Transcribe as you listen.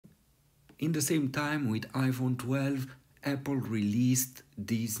In the same time, with iPhone 12, Apple released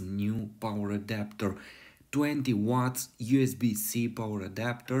this new power adapter, 20 watts USB-C power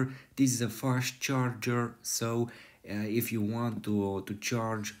adapter. This is a fast charger, so if you want to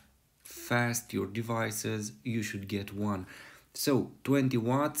charge fast your devices, you should get one. So 20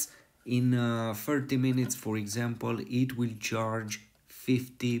 watts in 30 minutes, for example, it will charge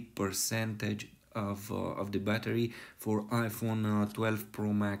 50% of the battery for iPhone 12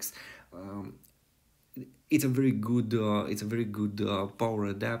 Pro Max. Um, it's a very good power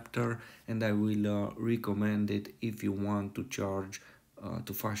adapter, and I will recommend it if you want to charge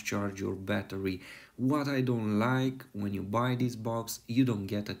to fast charge your battery. What I don't like, when you buy this box, you don't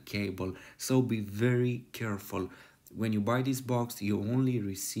get a cable, so be very careful. When you buy this box, you only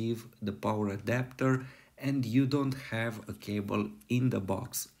receive the power adapter and you don't have a cable in the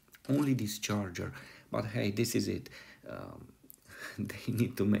box, only this charger. But hey, this is it. They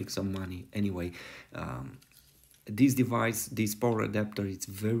need to make some money anyway. This device, this power adapter, it's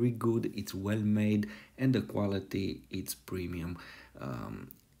very good, it's well made, and the quality, it's premium.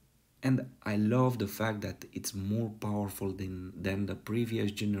 And I love the fact that it's more powerful than the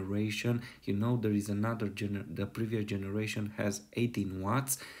previous generation. You know, there is the previous generation has 18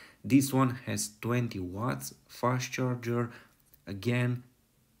 watts. This one has 20 watts, fast charger. Again,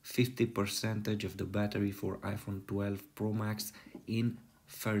 50% of the battery for iPhone 12 Pro Max in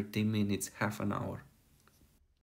 30 minutes, half an hour.